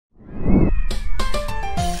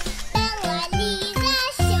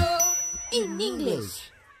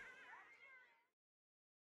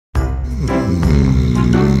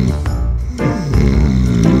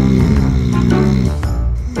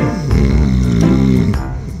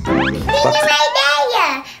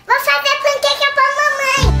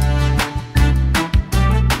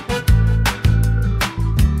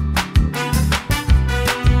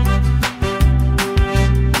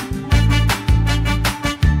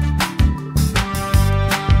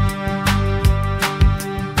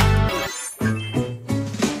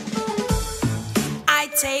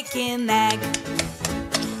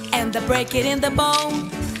and I break it in the bowl.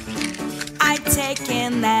 I take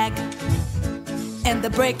an egg and I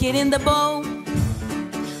break it in the bowl.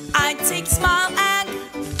 I take small egg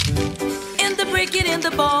and I break it in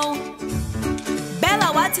the bowl.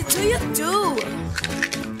 Bella, what do you do?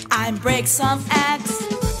 I break some eggs.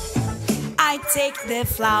 I take the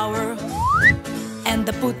flour and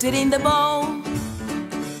I put it in the bowl.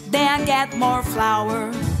 Then I get more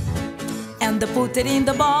flour and I put it in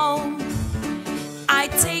the bowl. I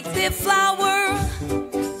take the flour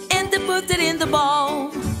and I put it in the bowl.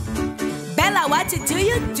 Bella, what do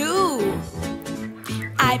you do?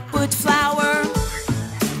 I put flour,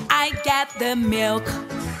 I get the milk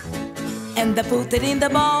and I put it in the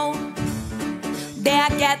bowl. Then I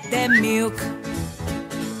get the milk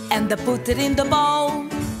and I put it in the bowl.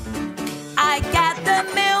 I get the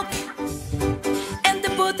milk and I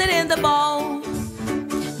put it in the bowl.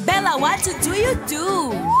 Bella, what do you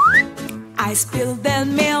do? I spill the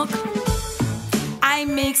milk, I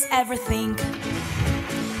mix everything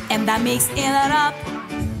and I mix it up.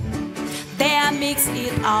 Then I mix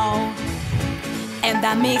it all and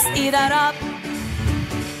I mix it up.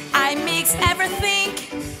 I mix everything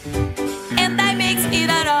and I mix it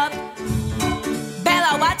up.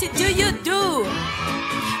 Bella, what do you do?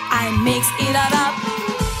 I mix it up.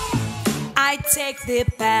 I take the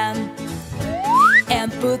pan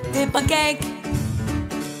and put the pancake.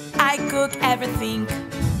 I cook everything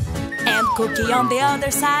and cookie on the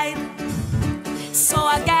other side. So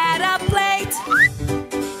I get a plate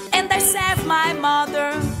and I serve my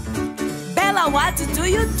mother. Bella, what do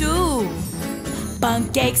you do?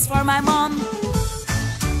 Pancakes for my mom